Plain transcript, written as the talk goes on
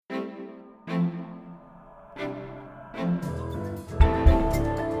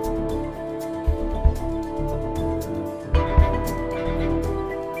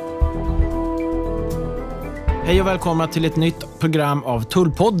Hej och välkomna till ett nytt program av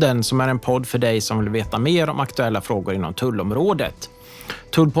Tullpodden som är en podd för dig som vill veta mer om aktuella frågor inom tullområdet.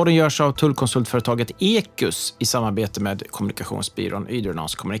 Tullpodden görs av tullkonsultföretaget Ecus i samarbete med kommunikationsbyrån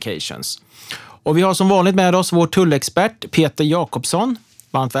Ydernans Communications. Och vi har som vanligt med oss vår tullexpert Peter Jakobsson.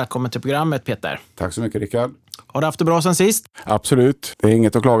 Varmt välkommen till programmet, Peter. Tack så mycket, Rickard. Har du haft det bra sen sist? Absolut. Det är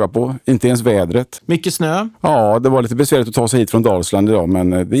inget att klaga på. Inte ens vädret. Mycket snö? Ja, det var lite besvärligt att ta sig hit från Dalsland idag,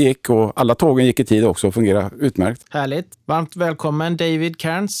 men det gick och alla tågen gick i tid också och fungerade utmärkt. Härligt. Varmt välkommen David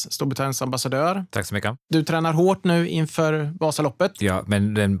Cairns, Storbritanniens ambassadör. Tack så mycket. Du tränar hårt nu inför Vasaloppet. Ja,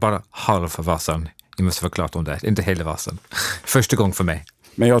 men den bara halva Vasan. Jag måste vara klart om det. Inte hela Vasan. Första gång för mig.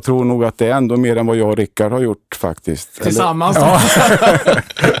 Men jag tror nog att det är ändå mer än vad jag och Rickard har gjort faktiskt. Tillsammans? Ja.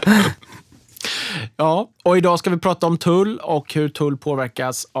 Ja, och idag ska vi prata om tull och hur tull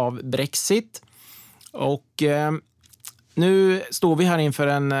påverkas av Brexit. Och nu står vi här inför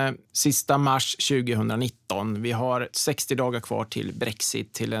en sista mars 2019. Vi har 60 dagar kvar till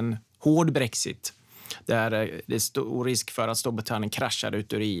Brexit, till en hård Brexit. Där det är stor risk för att Storbritannien kraschar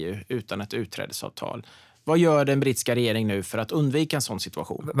ut ur EU utan ett utträdesavtal. Vad gör den brittiska regeringen nu för att undvika en sån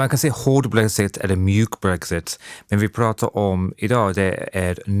situation? Man kan säga hård Brexit eller mjuk Brexit. Men vi pratar om idag, det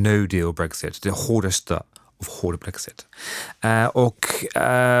är no deal Brexit. Det hårdaste av hård Brexit.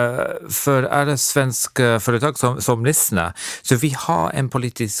 För alla svenska företag som lyssnar, så vi har en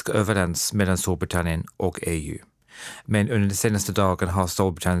politisk överens mellan Storbritannien och EU. Men under de senaste dagarna har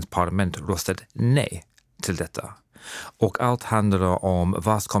Storbritanniens parlament röstat nej till detta. Och allt handlar om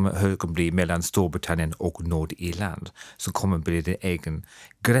vad kommer att bli mellan Storbritannien och Nordirland, som kommer att bli den egen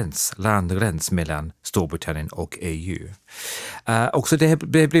landgräns mellan Storbritannien och EU. Också det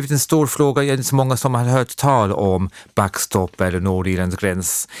har blivit en stor fråga. Det är så många som har hört tal om backstop eller Nordirlands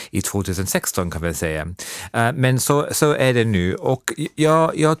gräns i 2016 kan vi säga. Men så är det nu, och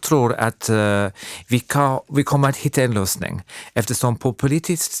jag tror att vi kommer att hitta en lösning, eftersom på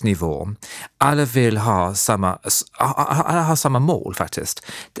politisk nivå alla vill ha samma mål faktiskt.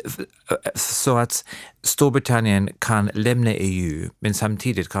 Så att Storbritannien kan lämna EU, men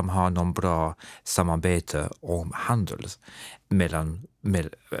samtidigt kan ha någon bra samarbete om handel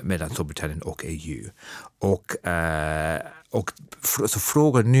mellan Storbritannien och EU. Så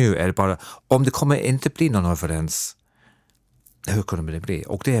frågan nu är bara om det kommer inte bli någon överens, hur kommer det bli?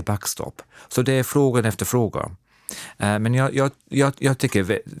 Och det är backstop. Så det är frågan efter fråga. Men jag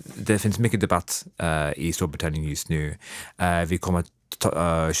tycker det finns mycket debatt i Storbritannien just nu. Vi kommer att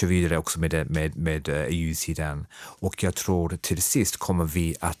köra vidare också med EU-sidan, och jag tror till sist kommer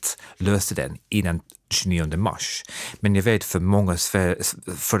vi att lösa den innan 29 mars. Men jag vet för många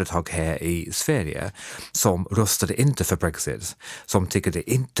företag här i Sverige som röstade inte för Brexit, som tycker det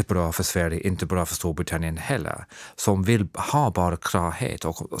är inte bra för Sverige, inte bra för Storbritannien heller, som vill ha bara klarhet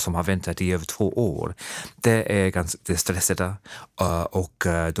och som har väntat i över 2 år. Det är stressade och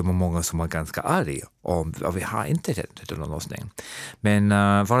de är många som är ganska arga om vi har inte rätt någon lösning. Men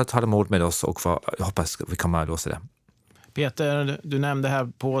bara ta emot med oss och jag hoppas vi kommer att lösa det. Peter, du nämnde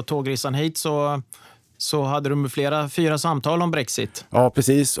här på tågresan hit så hade du med 4 samtal om Brexit. Ja,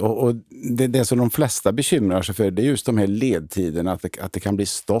 precis. Och det som de flesta bekymrar sig för, det är just de här ledtiderna, att det kan bli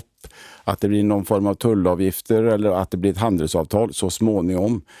stopp, att det blir någon form av tullavgifter eller att det blir ett handelsavtal så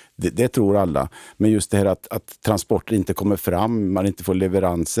småningom. Det tror alla. Men just det här att transporter inte kommer fram, man inte får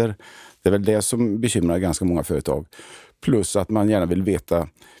leveranser, det är väl det som bekymrar ganska många företag. Plus att man gärna vill veta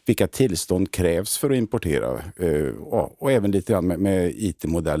vilka tillstånd krävs för att importera. Och även lite grann med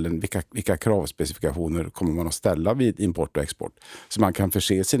IT-modellen. Vilka kravspecifikationer kommer man att ställa vid import och export? Så man kan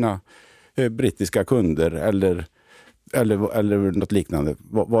förse sina brittiska kunder eller något liknande.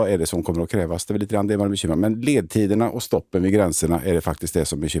 Vad är det som kommer att krävas? Det är väl lite grann det man bekymrar. Men ledtiderna och stoppen vid gränserna är det faktiskt det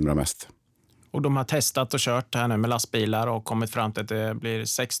som bekymrar mest. Och de har testat och kört här nu med lastbilar och kommit fram till att det blir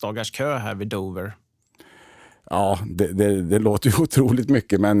 6 dagars kö här vid Dover. Ja, det låter ju otroligt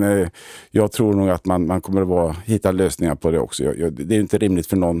mycket, men jag tror nog att man kommer att hitta lösningar på det också. Det är ju inte rimligt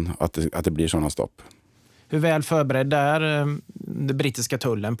för någon att det blir sådana stopp. Hur väl förberedd är den brittiska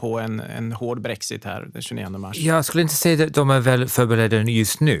tullen på en hård Brexit här den 29 mars? Jag skulle inte säga att de är väl förberedda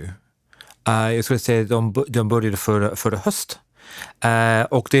just nu. Jag skulle säga att de började förra höst.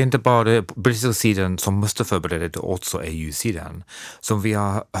 Och det är inte bara brittiska sidan som måste förbereda det, också EU-sidan. Som vi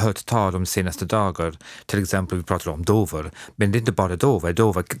har hört tal om senaste dagar, till exempel vi pratar om Dover, men det är inte bara Dover,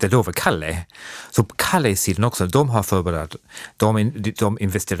 det är Dover Calais. Så Calais-sidan också, de har förberett, de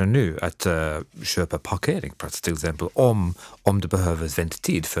investerar nu att köpa parkeringsplats till exempel om det behövs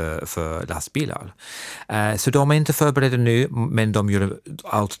väntetid för lastbilar. Så de är inte förberedda nu, men de gör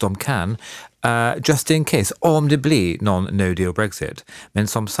allt de kan. Just in case, om det blir någon no deal Brexit. Men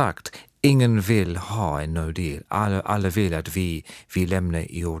som sagt, ingen vill ha en no deal. Alla vill att vi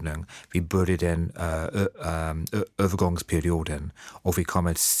lämnar i ordning. Vi börjar den övergångsperioden och vi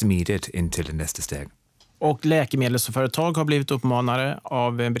kommer smidigt in till nästa steg. Och läkemedelsföretag har blivit uppmanade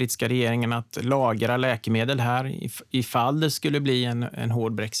av brittiska regeringen att lagra läkemedel här ifall det skulle bli en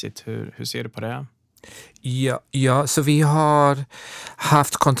hård Brexit. Hur ser du på det? Ja, så vi har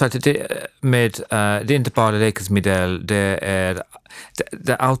haft kontakt med, det är inte bara läkemedel, det är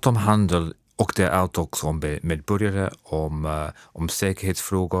allt om handel och det är allt också om medborgare, om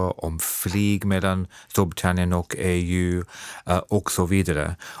säkerhetsfrågor, om flyg mellan Storbritannien och EU och så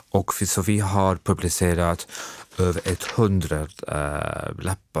vidare. Och så vi har publicerat över 100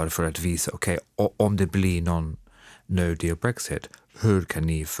 lappar för att visa, om det blir någon no deal Brexit, hur kan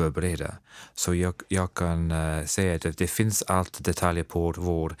ni förbereda? Så jag kan säga att det finns allt detaljer på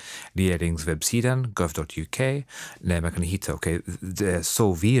vår regeringswebbsidan gov.uk där man kan hitta, det är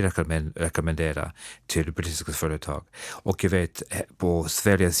så vi rekommenderar till brittiska företag. Och jag vet på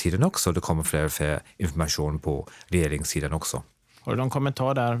Sveriges sidan också, det kommer fler och fler information på regeringssidan också. Har du någon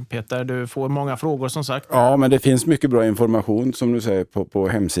kommentar där, Peter? Du får många frågor som sagt. Ja, men det finns mycket bra information som du säger på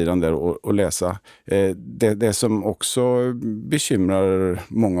hemsidan där att läsa. Det som också bekymrar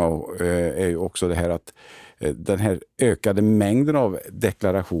många är ju också det här att den här ökade mängden av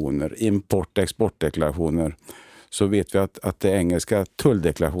deklarationer, import- och exportdeklarationer, så vet vi att det engelska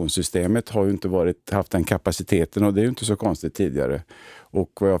tulldeklarationssystemet har ju inte haft den kapaciteten, och det är ju inte så konstigt tidigare.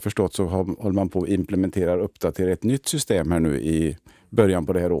 Och vad jag har förstått så håller man på att implementera och uppdatera ett nytt system här nu i början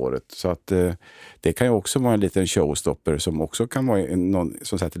på det här året. Så att det kan ju också vara en liten showstopper som också kan vara någon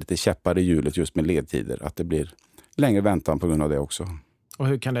som sätter lite käppar i hjulet just med ledtider. Att det blir längre väntan på grund av det också. Och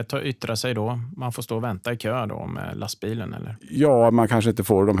hur kan det yttra sig då? Man får stå och vänta i kö då med lastbilen eller? Ja, man kanske inte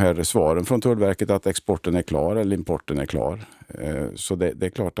får de här svaren från Tullverket att exporten är klar eller importen är klar. Så det är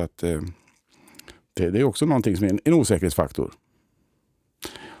klart att det är också någonting som är en osäkerhetsfaktor.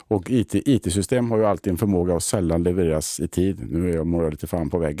 Och IT-system har ju alltid en förmåga att sällan levereras i tid. Nu är jag målar lite fan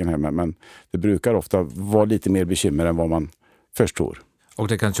på väggen här, men det brukar ofta vara lite mer bekymmer än vad man först tror. Och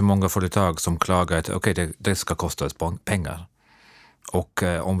det är kanske många företag som klagar att det ska kosta oss pengar. Och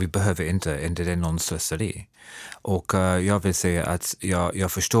om vi behöver inte det någon slöseri. Och jag vill säga att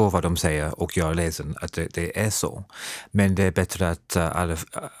jag förstår vad de säger och jag är ledsen att det är så. Men det är bättre att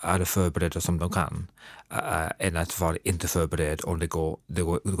alla förbereder som de kan än att vara inte förberedd om det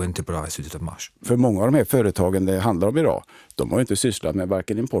går inte bra i slutet av mars. För många av de här företagen det handlar om idag, de har ju inte sysslat med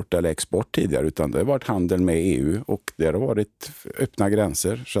varken import eller export tidigare, utan det har varit handel med EU och det har varit öppna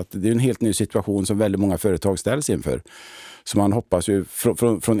gränser. Så att det är en helt ny situation som väldigt många företag ställs inför. Så man hoppas ju,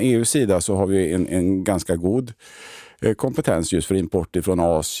 från EUs sida så har vi en ganska god kompetens just för import från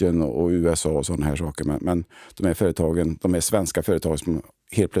Asien och USA och sådana här saker. Men de här företagen, de är svenska företag som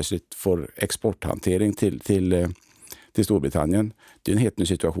helt plötsligt får exporthantering till Storbritannien. Det är en helt ny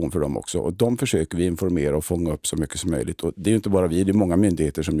situation för dem också. Och de försöker vi informera och fånga upp så mycket som möjligt. Och det är ju inte bara vi, det är många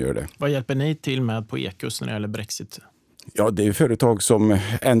myndigheter som gör det. Vad hjälper ni till med på Ecus när det gäller Brexit? Ja, det är ju företag som,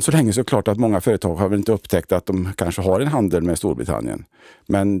 än så länge så klart att många företag har väl inte upptäckt att de kanske har en handel med Storbritannien.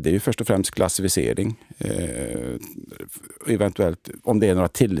 Men det är ju först och främst klassificering. Eventuellt om det är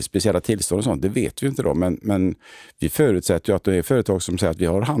några speciella tillstånd och sånt, det vet vi inte då. Men vi förutsätter ju att det är företag som säger att vi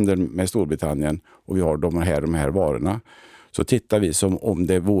har handel med Storbritannien och vi har de här varorna. Så tittar vi som om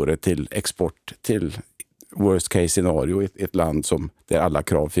det vore till export till worst case scenario, ett land där alla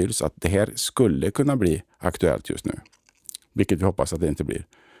krav fylls, att det här skulle kunna bli aktuellt just nu. Vilket vi hoppas att det inte blir.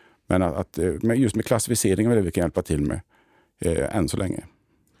 Men just med klassificeringen är det vi kan hjälpa till med än så länge.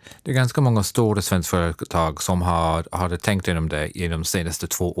 Det är ganska många stora svenska företag som har tänkt igenom det genom de senaste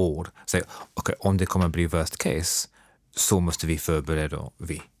 2 år. Så om det kommer att bli worst case så måste vi förbereda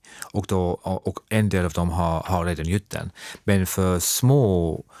vi. Och en del av dem har redan gjort den. Men för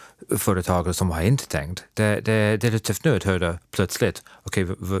små företag som har inte tänkt, det är lite nu att höra plötsligt,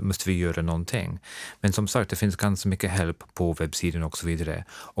 måste vi göra någonting. Men som sagt, det finns ganska mycket hjälp på webbsidan och så vidare.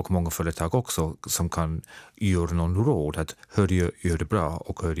 Och många företag också som kan göra någon råd att hur du gör det bra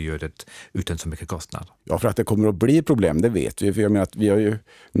och hur du gör det utan så mycket kostnad. Ja, för att det kommer att bli problem, det vet vi. För jag menar att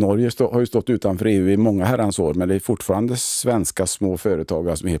Norge har ju stått utanför EU i många herrans år, men det är fortfarande svenska små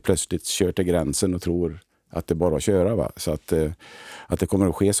företag som helt plötsligt kör till gränsen och tror att det bara är att köra. Va? Så att det kommer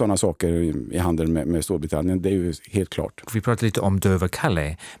att ske sådana saker i handeln med Storbritannien, det är ju helt klart. Vi pratar lite om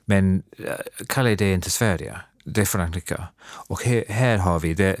Dover-Calais, men Calais det är inte Sverige. Det är Frankrike. Och här har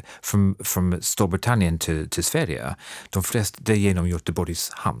vi det från Storbritannien till Sverige. De flesta, det är genom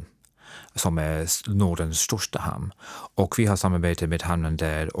Göteborgs hamn. som är Nordens största hamn. Och vi har samarbete med hamnen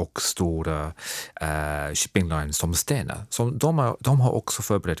där och stora shipping lines som Stena. Så de har också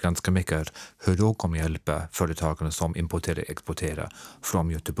förberett ganska mycket hur de kommer hjälpa företagen som importerar och exporterar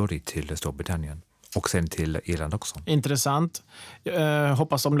från Göteborg till Storbritannien. Och sen till Irland också. Intressant.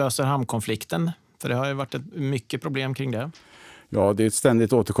 Hoppas de löser hamnkonflikten. För det har ju varit mycket problem kring det. Ja, det är ett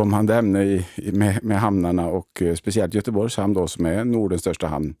ständigt återkommande ämne med hamnarna och speciellt Göteborgs hamn då, som är Nordens största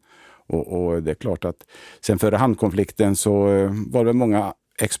hamn. Och det är klart att sen före hamnkonflikten så var det många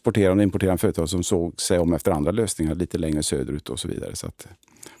exporterande och importerande företag som såg sig om efter andra lösningar lite längre söderut och så vidare. Så att,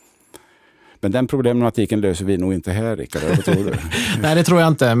 men den problematiken löser vi nog inte här, Rickard. Vad tror du? Nej, det tror jag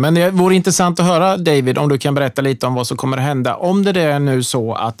inte. Men det vore intressant att höra, David, om du kan berätta lite om vad som kommer att hända. Om det är nu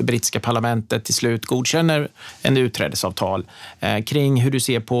så att det brittiska parlamentet till slut godkänner en utträdesavtal kring hur du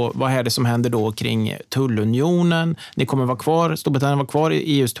ser på vad är det som händer då kring tullunionen. Ni kommer vara kvar, Storbritannien var kvar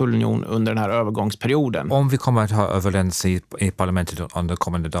i EUs tullunion under den här övergångsperioden. Om vi kommer att ha överens i parlamentet under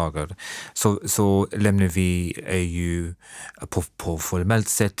kommande dagar så lämnar vi EU på formellt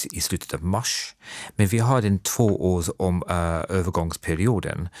sätt i slutet av mars. Men vi har den 2 års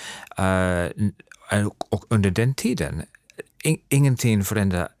övergångsperioden. Och under den tiden, ingenting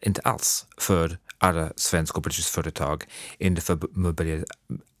förändrar inte alls för alla svenska och brittiska företag, inte för möbler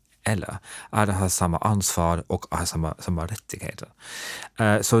eller alla har samma ansvar och har samma rättigheter.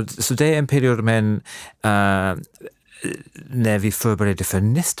 Så det är en period, men när vi förbereder för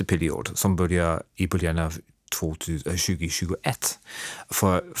nästa period som börjar i början av 2021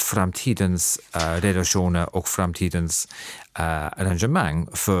 för framtidens relationer och framtidens arrangemang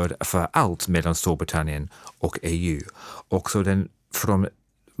för allt mellan Storbritannien och EU. Och så från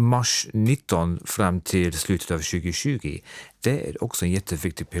mars 19 fram till slutet av 2020, det är också en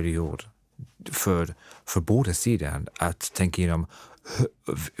jätteviktig period för båda sidor att tänka igenom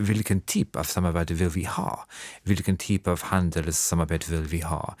vilken typ av samarbete vill vi ha? Vilken typ av handelssamarbete vill vi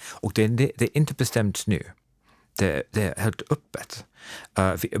ha? Och det är inte bestämt nu. Det är helt öppet.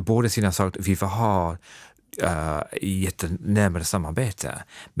 Båda sidor har sagt att vi får ha jättenärmare samarbete,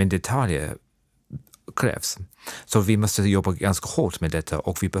 men detaljer krävs. Så vi måste jobba ganska hårt med detta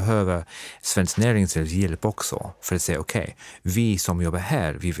och vi behöver svensk näringslivs hjälp också för att säga okej, vi som jobbar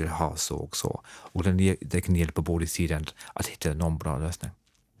här, vi vill ha så och så. Och det kan hjälpa båda sidor att hitta någon bra lösning.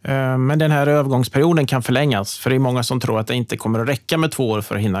 Men den här övergångsperioden kan förlängas, för det är många som tror att det inte kommer att räcka med 2 år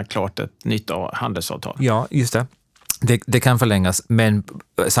för att hinna klart ett nytt handelsavtal. Ja, just det. Det kan förlängas, men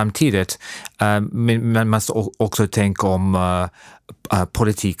samtidigt man måste också tänka om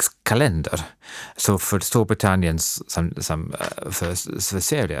politikskalender. Så för Storbritannien som för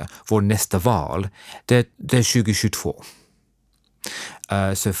Sverige, vår nästa val, det är 2022.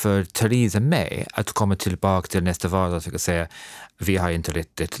 Så för Theresa May att komma tillbaka till nästa val och säga vi har inte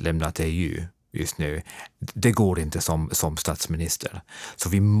riktigt lämnat EU just nu. Det går inte som statsminister. Så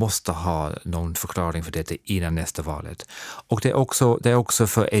vi måste ha någon förklaring för detta innan nästa valet. Och det är också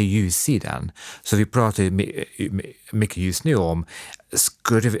för EU-sidan. Så vi pratar mycket just nu om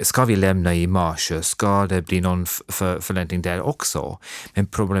ska vi lämna i mars? Ska det bli någon förlängning där också? Men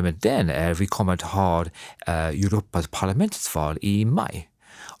problemet är att vi kommer att ha Europas parlamentsval i maj.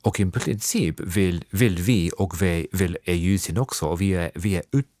 Och i princip vill vi och vill EU-sin också, och vi är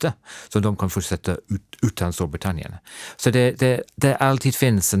ute, så de kan fortsätta utan Storbritannien. Så det alltid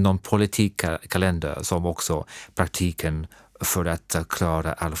finns någon politikkalender som också praktiken för att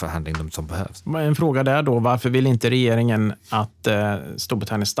klara alla förhandlingar som behövs. En fråga där då, varför vill inte regeringen att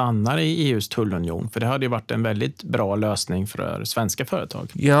Storbritannien stannar i EUs tullunion? För det hade ju varit en väldigt bra lösning för svenska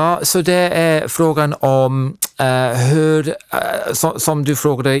företag. Ja, så det är frågan om hur, som du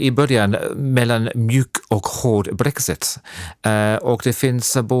frågade i början, mellan mjuk och hård Brexit. Och det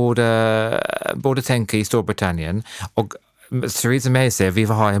finns både tänka i Storbritannien och Theresa May säger att vi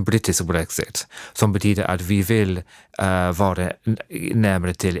vill ha en brittisk Brexit som betyder att vi vill vara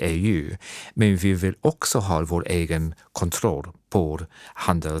närmare till EU, men vi vill också ha vår egen kontroll på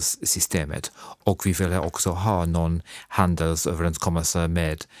handelssystemet och vi vill också ha någon handelsöverenskommelse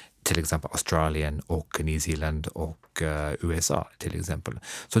med till exempel Australien och Nya Zeeland och USA till exempel.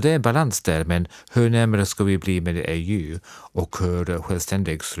 Så det är balans där, men hur närmare ska vi bli med EU och hur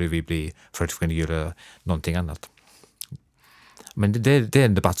självständig ska vi bli för att kunna göra någonting annat? Men det är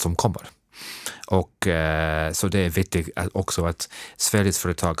en debatt som kommer. Och så det är viktigt också att Sveriges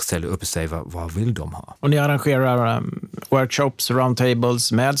företag ställer upp och säger vad vill de ha. Och ni arrangerar workshops,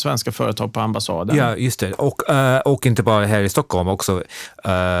 roundtables med svenska företag på ambassaden. Ja, just det. Och inte bara här i Stockholm, också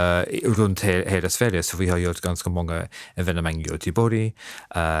runt hela Sverige. Så vi har gjort ganska många evenemang i Göteborg.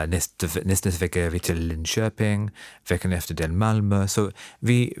 Nästa vecka är vi till Linköping. Veckan efter det Malmö. Så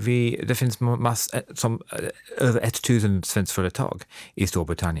det finns över 1000 svenska företag i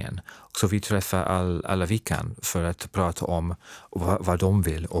Storbritannien. Så vi träffar alla vi kan för att prata om vad de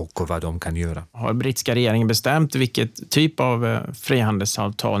vill och vad de kan göra. Har brittiska regeringen bestämt vilket typ av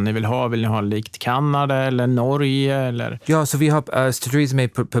frihandelsavtal ni vill ha? Vill ni ha likt Kanada eller Norge? Eller? Ja, så vi har Theresa May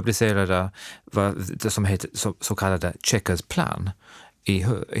publicerade det som heter så kallade Checkers plan i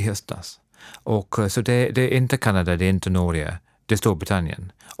höstas. Och så det är inte Kanada, det är inte Norge, det är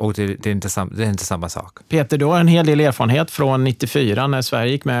Storbritannien. Och det är inte samma sak. Peter, du har en hel del erfarenhet från 94 när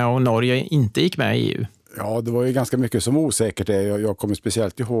Sverige gick med och Norge inte gick med i EU. Ja, det var ju ganska mycket som osäkert. Jag kommer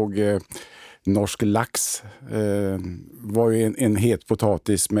speciellt ihåg norsk lax. Var ju en het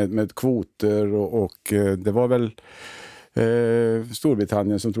potatis med kvoter och det var väl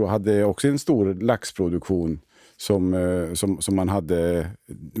Storbritannien som tror hade också en stor laxproduktion som man hade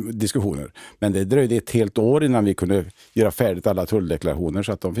diskussioner. Men det dröjde ett helt år innan vi kunde göra färdigt alla tulldeklarationer,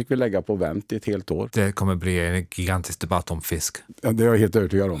 så att de fick vi lägga på vänt i ett helt år. Det kommer bli en gigantisk debatt om fisk. Ja, det är jag helt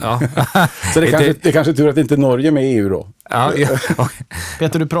övertygad om. Ja. Så det är kanske tur att inte Norge är med i EU då. Ja.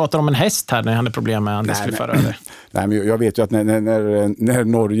 Peter, du pratar om en häst här när jag hade problem med Anders skulle föra över. Nej, men jag vet ju att när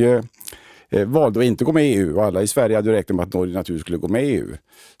Norge valde att inte gå med i EU, och alla i Sverige hade räknat med att Norge naturligtvis skulle gå med i EU.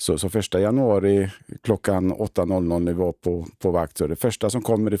 Så 1 januari klockan 8.00 när vi var på vakt, så det första som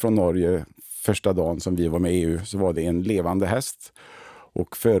kommer ifrån Norge första dagen som vi var med i EU, så var det en levande häst.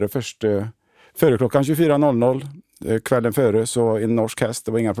 Och före klockan 24.00 kvällen före, så en norsk häst,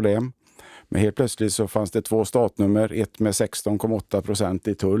 det var inga problem. Men helt plötsligt så fanns det 2 statnummer, ett med 16,8%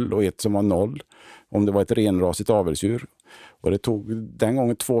 i tull och ett som var 0, om det var ett renrasigt avelsdjur. Och det tog den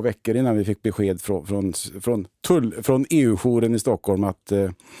gången 2 veckor innan vi fick besked från EU-jouren i Stockholm att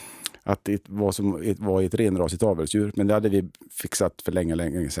det var ett renrasigt avelsdjur. Men det hade vi fixat för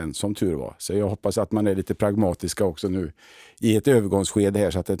länge sedan, som tur var. Så jag hoppas att man är lite pragmatiska också nu i ett övergångsskede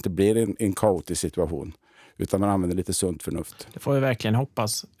här, så att det inte blir en kaotisk situation, utan man använder lite sunt förnuft. Det får vi verkligen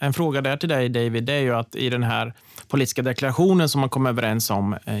hoppas. En fråga där till dig, David, det är ju att i den här politiska deklarationen som man kom överens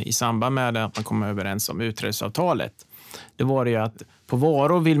om i samband med att man kom överens om utträdesavtalet, det var det ju att på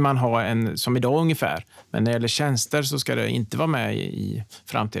varor vill man ha en som idag ungefär, men när det gäller tjänster så ska det inte vara med i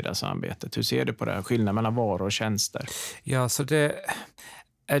framtida samarbetet. Hur ser du på det här, skillnaden mellan varor och tjänster? Ja, så det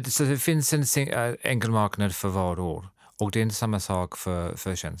finns en enkel marknad för varor. Och det är inte samma sak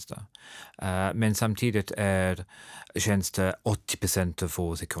för tjänster. Men samtidigt är tjänster 80% av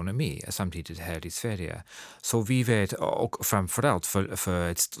vår ekonomi samtidigt här i Sverige. Så vi vet, och framförallt för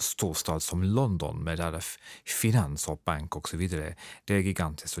ett storstad som London med alla finans och bank och så vidare, det är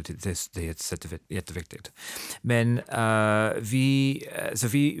gigantiskt och det är jätteviktigt. Men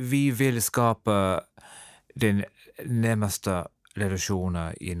vi vill skapa den närmaste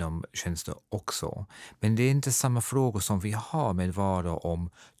relationer inom tjänster också. Men det är inte samma frågor som vi har med varor om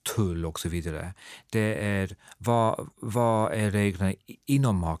tull och så vidare. Det är vad är reglerna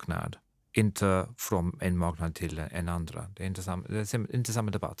inom marknad? Inte från en marknad till en andra. Det är inte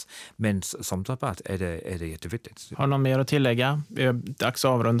samma debatt. Men som debatt är det jätteviktigt. Har någon mer att tillägga? Det är dags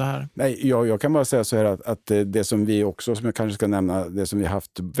att avrunda här. Nej, jag kan bara säga så här att det som vi också, som jag kanske ska nämna, det som vi har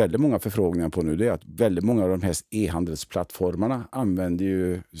haft väldigt många förfrågningar på nu, det är att väldigt många av de här e-handelsplattformarna använder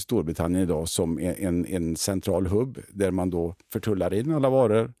ju Storbritannien idag som en central hubb där man då förtullar in alla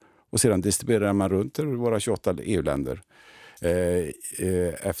varor och sedan distribuerar man runt till våra 28 EU-länder.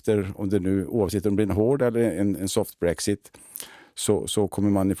 Efter, om det nu, oavsett om det blir en hård eller en soft Brexit, så kommer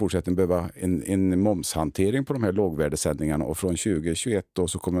man i fortsättningen behöva en momshantering på de här lågvärdesändningarna, och från 2021 då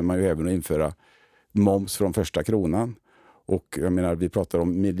så kommer man ju även att införa moms från första kronan. Och jag menar, vi pratar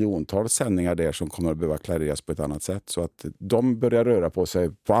om miljontals sändningar där som kommer att behöva klareras på ett annat sätt. Så att de börjar röra på sig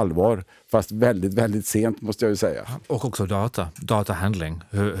på allvar, fast väldigt, väldigt sent måste jag ju säga. Och också datahandling.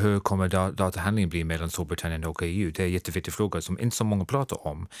 Hur kommer datahandling bli mellan Storbritannien och EU? Det är en jätteviktig fråga som inte så många pratar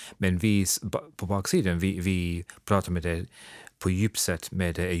om. Men vi på baksidan, vi pratar med det på djupsätt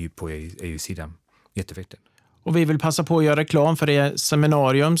med EU på EU-sidan. Jätteviktigt. Och vi vill passa på att göra reklam för det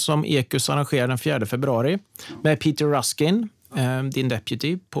seminarium som Ekus arrangerar den 4 februari med Peter Ruskin, din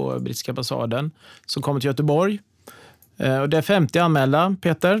deputy på brittiska ambassaden, som kommer till Göteborg. Och det är 50 anmälda,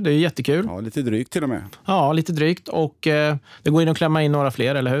 Peter. Det är jättekul. Ja, lite drygt till och med. Ja, lite drygt. Och det går in att klämma in några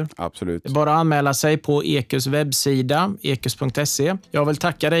fler, eller hur? Absolut. Det är bara att anmäla sig på Ekus webbsida, ekus.se. Jag vill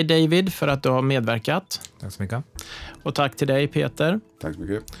tacka dig, David, för att du har medverkat. Tack så mycket. Och tack till dig, Peter. Tack så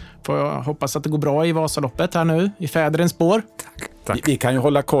mycket. Får jag hoppas att det går bra i Vasaloppet här nu, i fäderens spår. Tack. Vi kan ju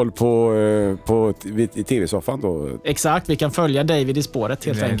hålla koll på i tv-soffan då. Exakt, vi kan följa David i spåret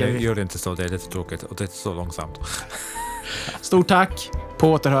helt Nej, enkelt. det gör det inte så. Det är lite tråkigt och det är så långsamt. Stort tack,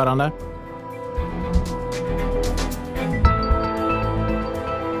 på återhörande.